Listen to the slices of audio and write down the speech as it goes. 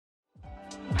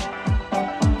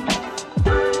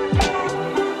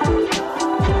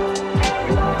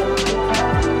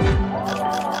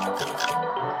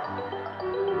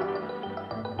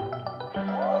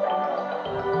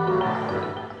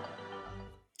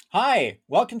Hi,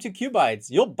 welcome to QuBites,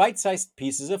 your bite-sized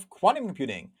pieces of quantum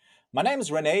computing. My name is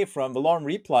Rene from Valorem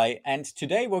Reply, and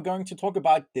today we're going to talk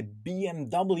about the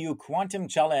BMW Quantum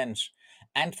Challenge.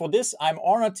 And for this, I'm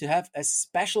honored to have a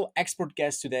special expert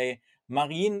guest today,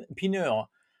 Marine Pineur.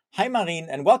 Hi, Marine,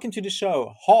 and welcome to the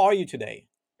show. How are you today?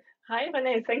 Hi,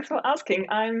 Renee. Thanks for asking.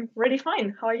 I'm really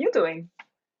fine. How are you doing?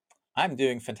 I'm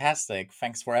doing fantastic.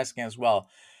 Thanks for asking as well.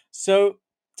 So,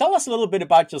 tell us a little bit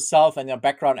about yourself and your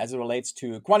background as it relates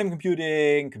to quantum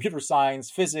computing, computer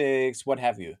science, physics, what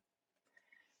have you.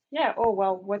 Yeah, oh,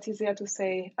 well, what is there to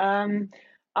say?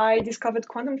 I discovered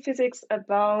quantum physics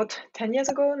about 10 years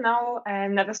ago now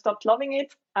and never stopped loving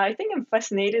it. I think I'm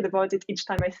fascinated about it each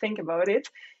time I think about it.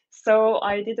 So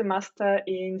I did a master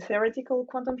in theoretical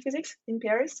quantum physics in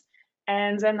Paris.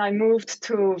 And then I moved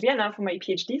to Vienna for my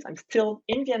PhD. So I'm still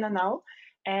in Vienna now.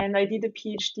 And I did a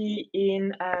PhD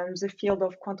in the field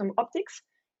of quantum optics.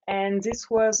 And this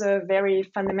was a very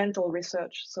fundamental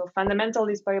research. So fundamental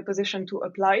is by opposition to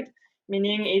applied,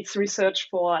 meaning it's research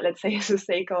for, let's say, the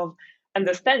sake of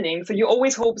understanding. So you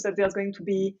always hope that there's going to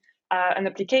be an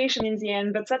application in the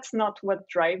end, but that's not what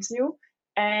drives you.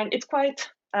 And it's quite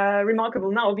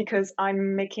remarkable now because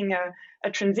I'm making a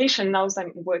transition now. So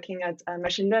I'm working at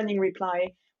machine learning reply,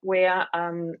 where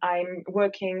I'm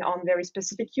working on very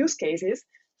specific use cases.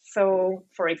 So,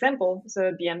 for example,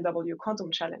 the BMW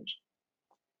Quantum Challenge.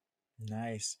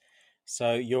 Nice.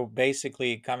 So you're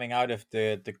basically coming out of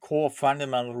the core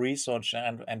fundamental research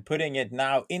and putting it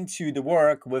now into the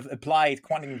work with applied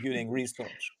quantum computing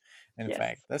research. In Yes.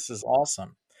 fact, this is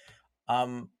awesome.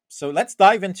 So let's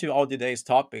dive into all today's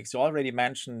topics. You already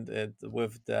mentioned it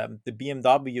with the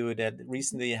BMW that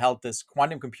recently held this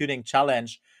quantum computing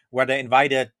challenge where they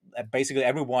invited basically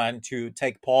everyone to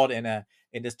take part in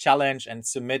this challenge and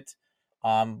submit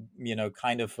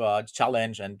kind of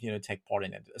challenge and take part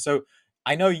in it. So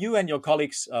I know you and your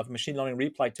colleagues of machine learning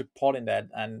reply took part in that,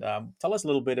 and tell us a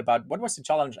little bit about what was the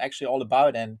challenge actually all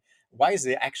about, and why is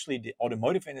there actually the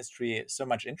automotive industry so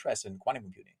much interested in quantum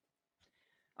computing?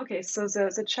 Okay, so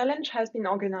the challenge has been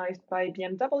organized by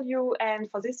BMW, and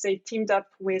for this, they teamed up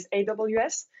with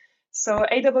AWS. So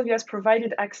AWS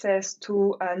provided access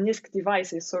to NISQ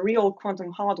devices, so real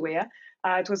quantum hardware.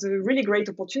 It was a really great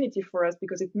opportunity for us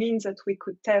because it means that we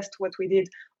could test what we did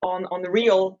on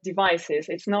real devices.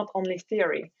 It's not only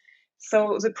theory.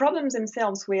 So the problems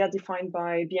themselves were defined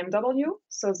by BMW.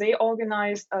 So they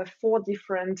organized four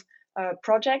different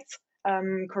projects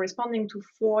corresponding to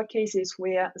four cases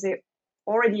where they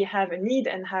already have a need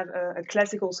and have a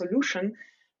classical solution,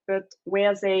 but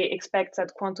where they expect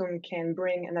that quantum can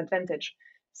bring an advantage.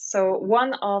 So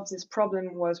one of this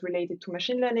problem was related to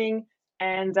machine learning,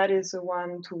 and that is the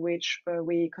one to which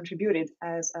we contributed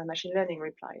as a machine learning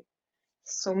reply.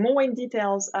 So more in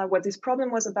details, what this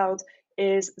problem was about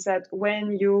is that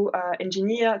when you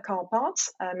engineer car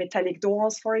parts, metallic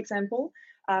doors, for example,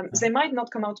 they might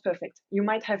not come out perfect. You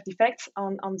might have defects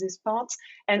on these parts.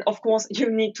 And of course,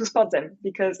 you need to spot them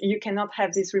because you cannot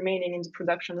have this remaining in the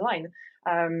production line.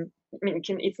 I mean,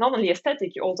 it's not only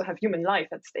aesthetic, you also have human life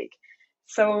at stake.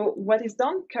 So what is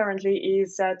done currently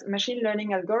is that machine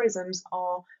learning algorithms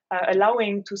are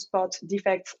allowing to spot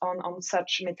defects on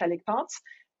such metallic parts.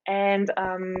 And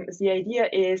the idea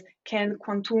is, can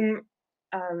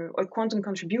a quantum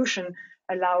contribution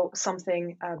allow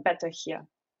something better here?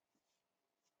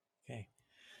 Okay.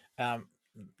 Um,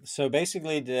 so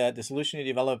basically, the solution you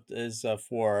developed is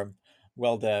for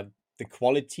well the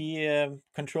quality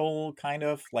control kind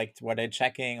of like what they're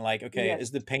checking like okay Yes,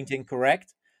 is the painting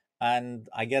correct, and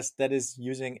I guess that is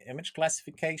using image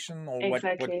classification or what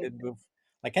exactly. it will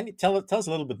like. Can you tell us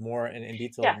a little bit more in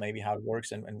detail Yeah. maybe how it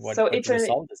works and So what it's the a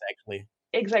result is actually?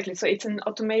 exactly. So it's an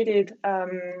automated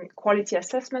quality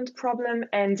assessment problem,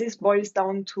 and this boils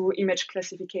down to image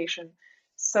classification.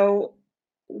 So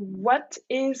what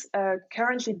is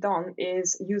currently done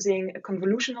is using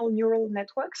convolutional neural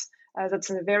networks. That's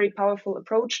a very powerful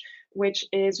approach, which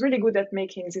is really good at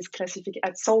making this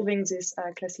at solving these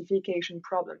classification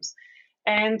problems.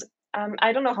 And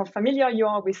I don't know how familiar you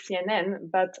are with CNN,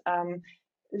 but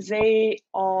they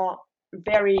are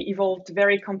very evolved,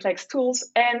 very complex tools,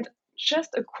 and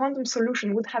just a quantum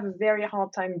solution would have a very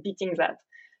hard time beating that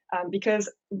because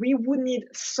we would need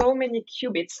so many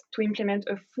qubits to implement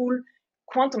a full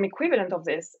quantum equivalent of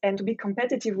this. And to be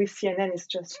competitive with CNN is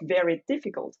just very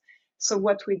difficult. So,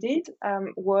 what we did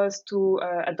was to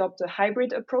adopt a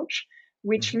hybrid approach,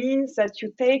 which Mhm. means that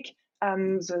you take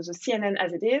the CNN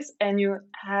as it is and you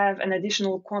have an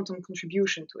additional quantum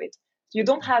contribution to it. You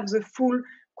don't have the full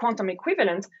quantum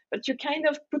equivalent, but you kind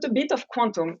of put a bit of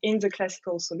quantum in the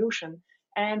classical solution.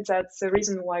 And that's the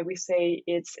reason why we say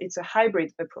it's a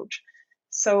hybrid approach.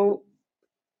 So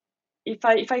if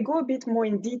I go a bit more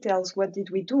in details, what did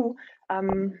we do?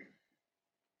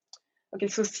 Okay,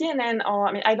 so CNN are,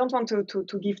 I mean, I don't want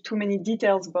to give too many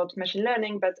details about machine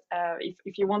learning, but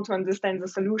if you want to understand the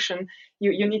solution,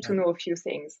 you need to Right. know a few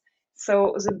things.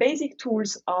 So the basic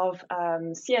tools of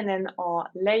CNN are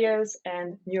layers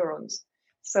and neurons.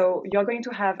 So you're going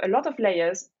to have a lot of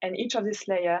layers, and each of these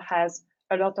layer has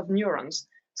a lot of neurons.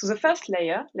 So the first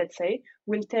layer, let's say,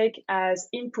 will take as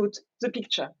input the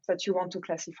picture that you want to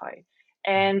classify.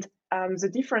 And the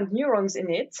different neurons in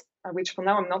it, which for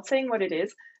now I'm not saying what it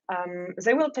is,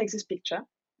 they will take this picture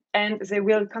and they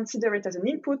will consider it as an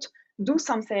input, do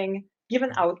something, give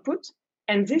an output,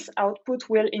 and this output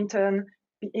will in turn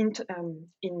be in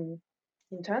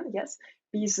turn, yes,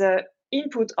 be the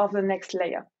input of the next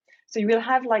layer. So you will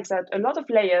have like that a lot of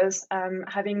layers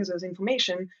having those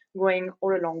information going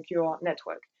all along your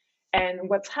network. And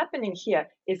what's happening here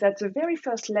is that the very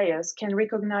first layers can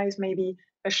recognize maybe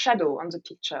a shadow on the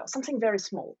picture, something very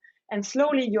small. And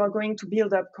slowly you are going to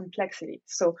build up complexity.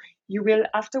 So you will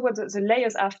afterwards, the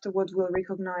layers afterwards will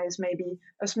recognize maybe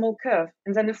a small curve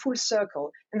and then a full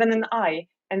circle and then an eye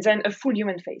and then a full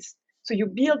human face. So you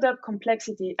build up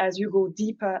complexity as you go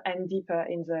deeper and deeper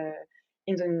in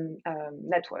the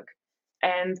network.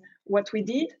 And what we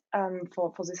did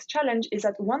for this challenge is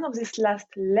that one of this last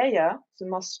layer, the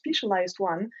most specialized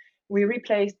one, we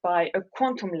replaced by a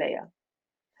quantum layer.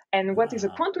 And what is a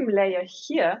Ah. quantum layer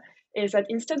here is that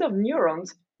instead of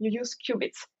neurons, you use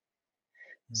qubits.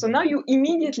 So now Mm. you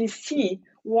immediately see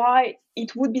why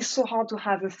it would be so hard to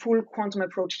have a full quantum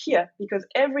approach here, because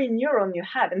every neuron you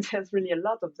have, and there's really a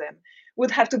lot of them,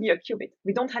 would have to be a qubit.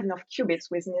 We don't have enough qubits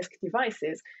with NISQ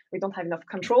devices. We don't have enough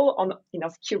control on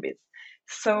enough qubits.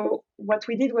 So what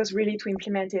we did was really to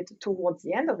implement it towards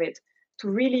the end of it, to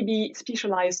really be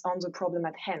specialized on the problem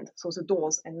at hand, so the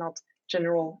doors and not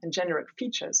general and generic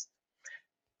features.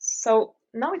 So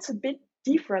now it's a bit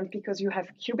different because you have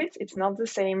qubits. It's not the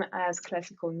same as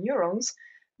classical neurons.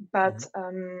 But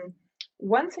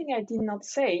one thing I did not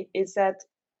say is that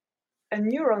a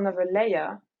neuron of a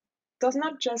layer does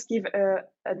not just give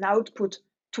an output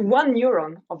to one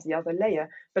neuron of the other layer,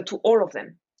 but to all of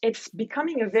them. It's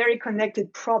becoming a very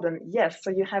connected problem, yes.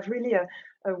 So you have really a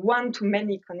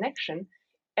one-to-many connection.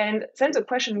 And then the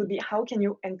question would be, how can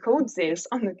you encode this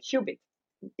on a qubit?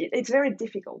 It's very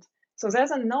difficult. So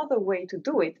there's another way to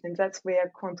do it, and that's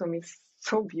where quantum is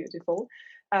so beautiful.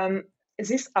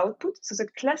 This output, so the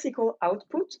classical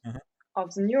output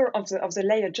of the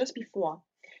layer just before,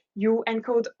 you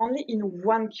encode only in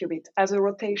one qubit as a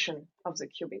rotation of the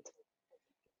qubit.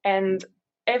 And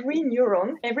every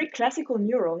neuron, every classical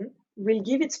neuron, will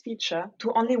give its feature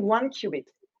to only one qubit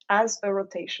as a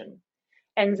rotation.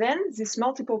 And then this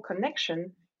multiple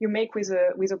connection you make with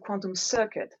a quantum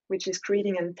circuit, which is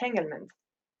creating entanglement.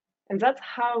 And that's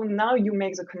how now you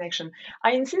make the connection.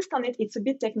 I insist on it. It's a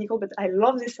bit technical, but I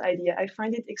love this idea. I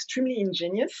find it extremely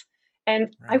ingenious.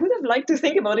 And I Right. would have liked to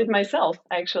think about it myself,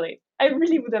 actually. I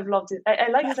really would have loved it. I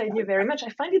like this idea very much. I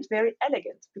find it very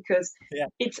elegant because Yeah.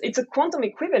 it's a quantum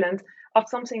equivalent of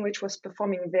something which was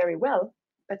performing very well,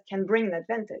 but can bring an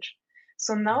advantage.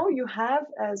 So Yeah. now you have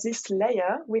this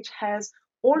layer which has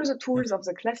all the tools of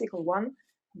the classical one,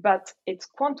 but it's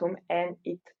quantum and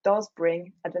it does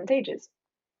bring advantages.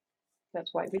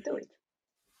 That's why we do it.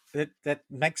 That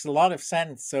makes a lot of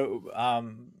sense. So,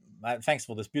 thanks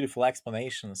for this beautiful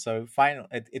explanation. So, finally,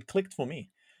 it clicked for me.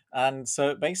 And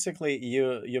so, basically,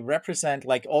 you represent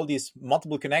like all these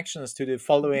multiple connections to the Mhm.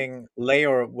 following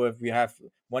layer, where we have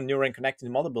one neuron connected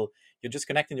to multiple. You're just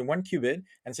connecting to one qubit,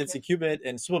 and since the Yes. qubit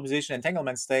in superposition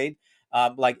entanglement state,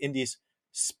 like in these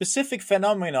specific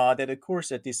phenomena that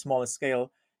occurs at this smallest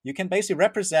scale, you can basically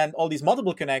represent all these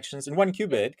multiple connections in one Yes.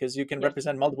 qubit because you can Yes.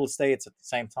 represent multiple states at the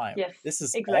same time. Yes. This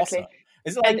is awesome. Exactly.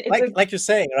 It's And like it's like a like you're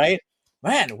saying, right?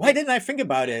 Man, why didn't I think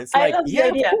about it? It's I like, love the yeah,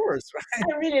 of idea. course, right?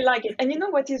 I really like it. And you know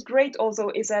what is great also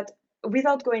is that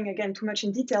without going again too much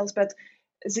in details, but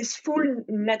this full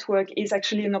network is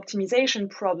actually an optimization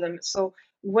problem. So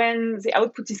when the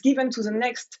output is given to the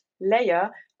next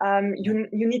layer, Yeah,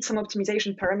 you need some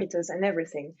optimization parameters and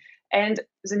everything. And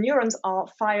the neurons are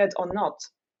fired or not.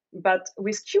 But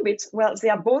with qubits, well, they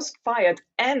are both fired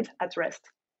and at rest.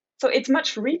 So it's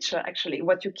much richer, actually.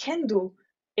 What you can do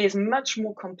is much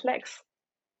more complex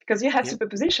because you have yeah,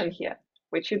 superposition here,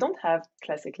 which you don't have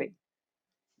classically.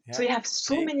 So yeah. you have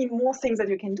so Eh, many more things that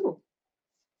you can do.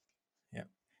 yeah.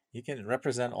 You can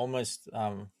represent almost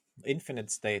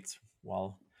infinite states.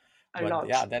 Well, A but lot.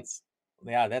 yeah,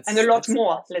 And a lot that's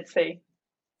more, awesome. let's say.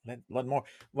 Lot more.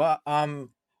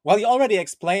 Well, you already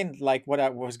explained like what I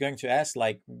was going to ask.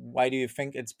 Like, why do you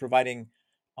think it's providing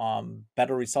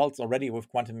better results already with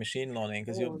quantum machine learning,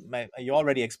 because Oh, you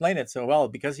already explained it so well,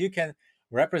 because you can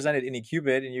represent it in a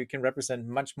qubit and you can represent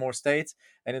much more states,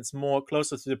 and it's more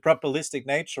closer to the probabilistic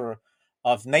nature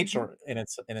of mhm. nature in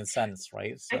its sense,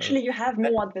 right? So Actually, you have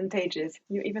that, more advantages.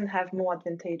 You even have more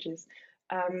advantages.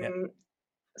 yeah,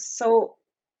 So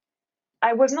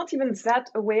I was not even that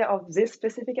aware of this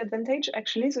specific advantage.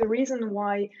 Actually, the reason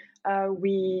why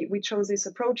we chose this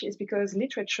approach is because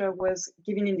literature was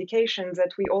giving indications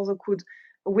that we also could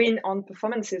win on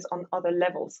performances on other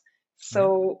levels. yeah,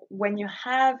 So when you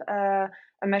have a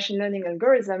machine learning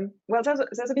algorithm, well,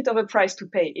 there's a bit of a price to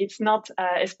pay. It's not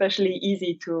especially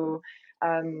easy to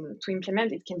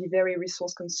implement. It can be very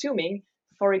resource consuming.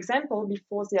 For example,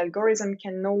 before the algorithm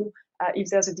can know if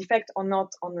there's a defect or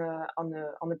not on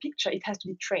a picture, it has to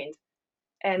be trained.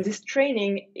 And yeah, this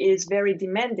training is very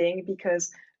demanding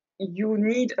because you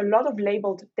need a lot of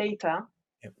labeled data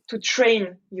yeah, to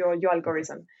train your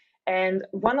algorithm. And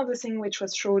one of the things which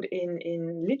was showed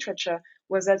in literature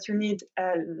was that you need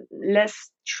less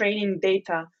training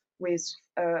data with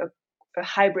a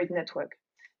hybrid network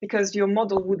because your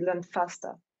model would learn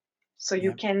faster. So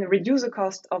you yeah, can reduce the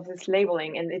cost of this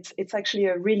labeling, and it's actually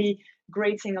a really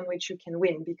great thing on which you can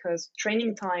win because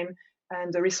training time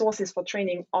and the resources for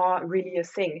training are really a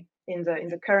thing in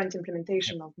the current yeah,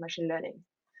 implementation of machine learning.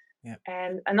 yeah,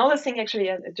 And another thing, actually,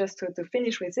 just to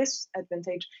finish with this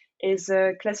advantage, is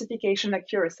classification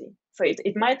accuracy. So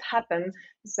it might happen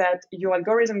that your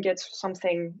algorithm gets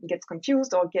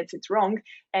confused or gets it wrong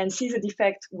and sees a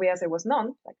defect where there was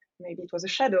none, like maybe it was a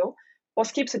shadow, or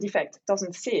skips a defect,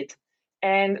 doesn't see it.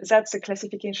 And that's a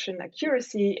classification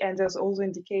accuracy. And there's also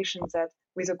indications that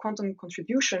with a quantum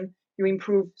contribution, you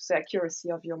improve the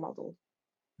accuracy of your model.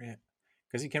 yeah.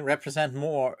 Because you can represent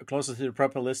more closer to the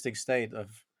probabilistic state of,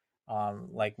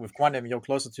 like with quantum, you're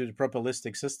closer to the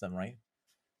probabilistic system, right?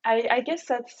 I guess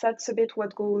that's a bit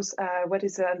what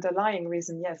is the underlying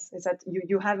reason. Yes, is that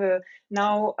you have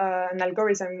now an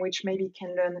algorithm which maybe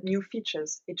can learn new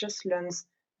features. It just learns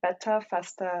better,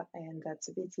 faster, and that's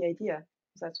a bit the idea.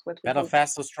 That's what we Better, hope.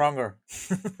 faster, stronger.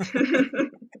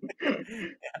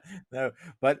 No,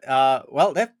 but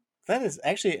well, that is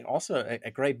actually also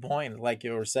a great point. Like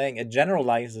you were saying, it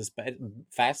generalizes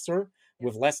faster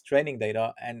with less training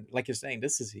data, and like you're saying,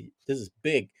 this is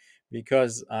big,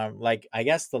 because like I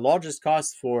guess the largest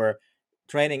cost for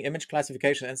training image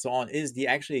classification and so on is the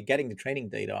actually getting the training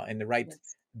data in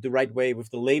Yes, the right way with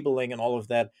the labeling and all of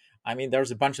that. I mean,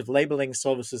 there's a bunch of labeling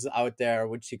services out there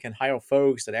which you can hire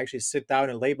folks that actually sit down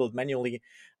and label it manually,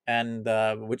 and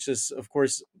which is of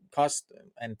course cost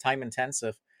and time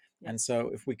intensive. yes, And so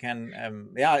if we can,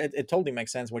 yeah, it totally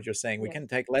makes sense what you're saying. We yes, can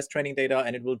take less training data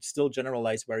and it will still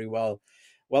generalize very well.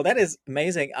 Well, that is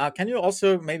amazing. Can you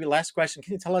also, maybe last question,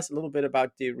 can you tell us a little bit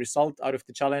about the result out of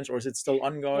the challenge, or is it still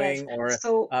yes. ongoing, or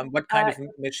So what kind uh, of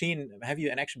machine have you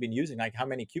actually been using? Like how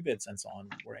many qubits and so on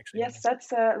were actually yes, used?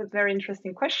 that's very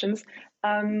interesting questions.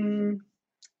 Um,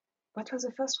 what was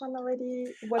the first one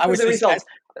already? What I was was the just result?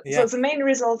 asking. So Yeah, the main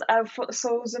result,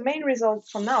 the main result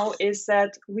for now is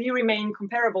that we remain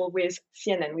comparable with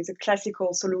CNN, with a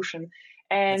classical solution,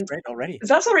 that's and great already.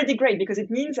 that's already great because it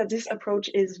means that this approach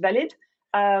is valid.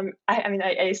 I mean,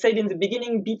 I said in the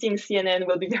beginning, beating CNN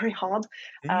will be very hard.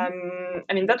 Hmm.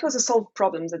 I mean, that was a solved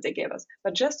problem that they gave us,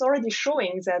 but just already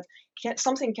showing that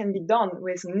something can be done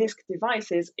with NISC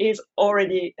devices is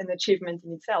already an achievement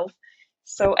in itself.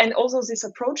 Yep. So, and also this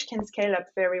approach can scale up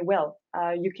very well.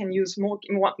 You can use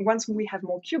once we have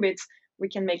more qubits, we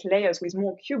can make layers with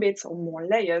more qubits or more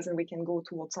layers, and we can go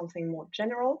towards something more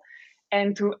general.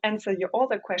 And to answer your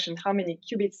other question, how many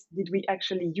qubits did we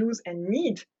actually use and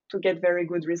need to get very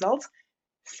good results?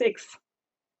 6.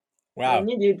 We Wow.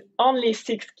 needed only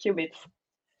 6 qubits.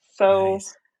 So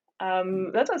Nice.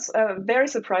 that was very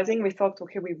surprising. We thought,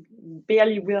 okay, we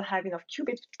barely will have enough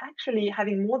qubits. Actually,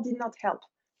 having more did not help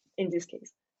in this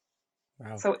case.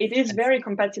 Wow. So it is And very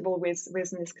compatible with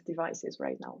NISC devices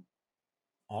right now.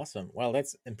 awesome. Well,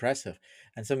 that's impressive.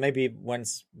 And so maybe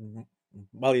once,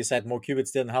 well, you said more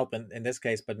qubits didn't help in this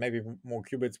case, but maybe more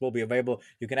qubits will be available.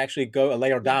 You can actually go a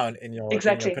layer Yes, down in your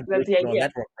exactly. That's the convolutional idea.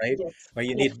 network, right? Yes, Where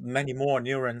you yes, need many more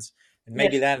neurons, and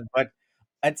maybe yes, then. But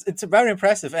it's very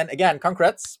impressive. And again,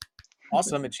 congrats,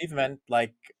 awesome achievement.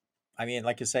 Like, I mean,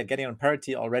 like you said, getting on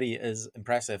parity already is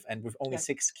impressive, and with only yes,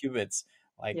 6 qubits,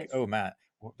 like, yes. oh man,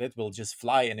 that will just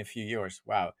fly in a few years.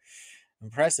 Wow.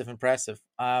 Impressive, impressive.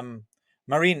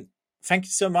 Marine, thank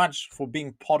you so much for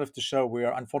being part of the show. We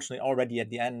are unfortunately already at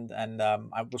the end, and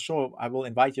I will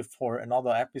invite you for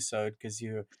another episode because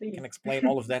you can Please. explain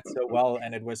all of that so well,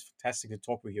 and it was fantastic to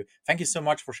talk with you. Thank you so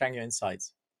much for sharing your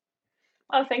insights.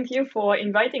 Well, thank you for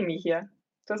inviting me here.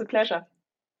 It was a pleasure.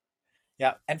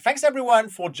 Yeah. And thanks everyone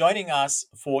for joining us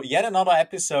for yet another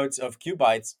episodes of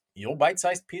QBites, your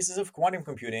bite-sized pieces of quantum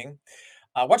computing.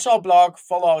 Watch our blog,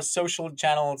 follow our social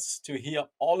channels to hear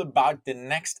all about the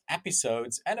next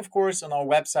episodes. And of course, on our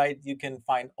website, you can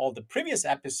find all the previous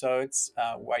episodes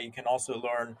where you can also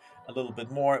learn a little bit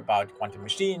more about quantum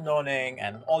machine learning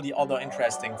and all the other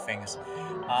interesting things.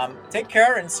 Take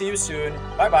care and see you soon.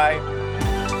 Bye bye.